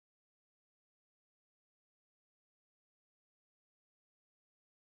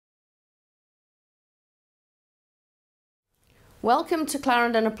Welcome to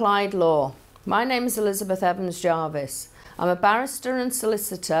Clarendon Applied Law. My name is Elizabeth Evans-Jarvis. I'm a barrister and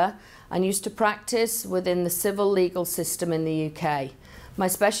solicitor and used to practice within the civil legal system in the UK. My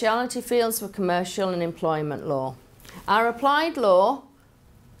speciality fields were commercial and employment law. Our applied law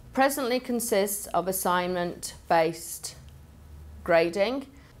presently consists of assignment-based grading.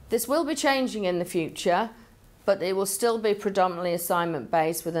 This will be changing in the future, but it will still be predominantly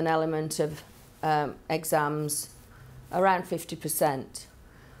assignment-based with an element of exams, around 50%.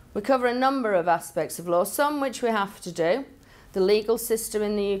 We cover a number of aspects of law, some which we have to do. The legal system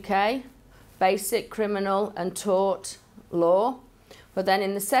in the UK, basic criminal and tort law. But then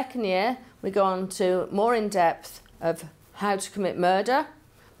in the second year, we go on to more in depth of how to commit murder,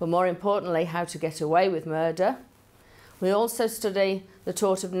 but more importantly, how to get away with murder. We also study the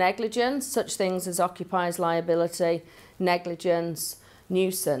tort of negligence, such things as occupier's liability, negligence,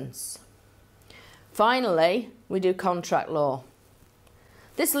 nuisance. Finally, we do contract law.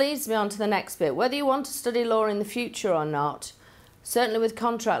 This leads me on to the next bit. Whether you want to study law in the future or not, certainly with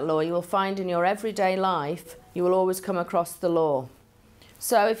contract law, you will find in your everyday life, you will always come across the law.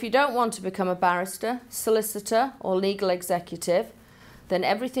 So if you don't want to become a barrister, solicitor or legal executive, then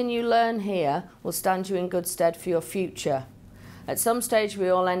everything you learn here will stand you in good stead for your future. At some stage we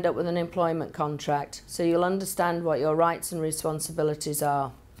all end up with an employment contract, so you'll understand what your rights and responsibilities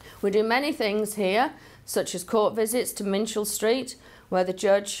are. We do many things here, such as court visits to Minchell Street, where the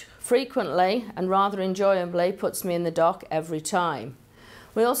judge frequently and rather enjoyably puts me in the dock every time.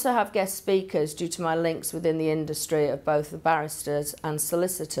 We also have guest speakers due to my links within the industry of both the barristers and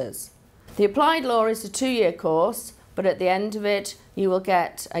solicitors. The applied law is a 2-year course, but at the end of it you will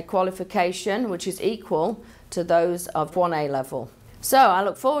get a qualification which is equal to those of 1A level. So I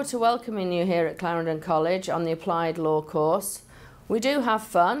look forward to welcoming you here at Clarendon College on the applied law course. We do have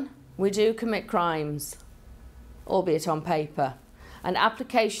fun, we do commit crimes, albeit on paper, and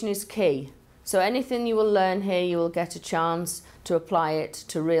application is key. So anything you will learn here, you will get a chance to apply it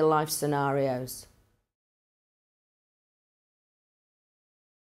to real life scenarios.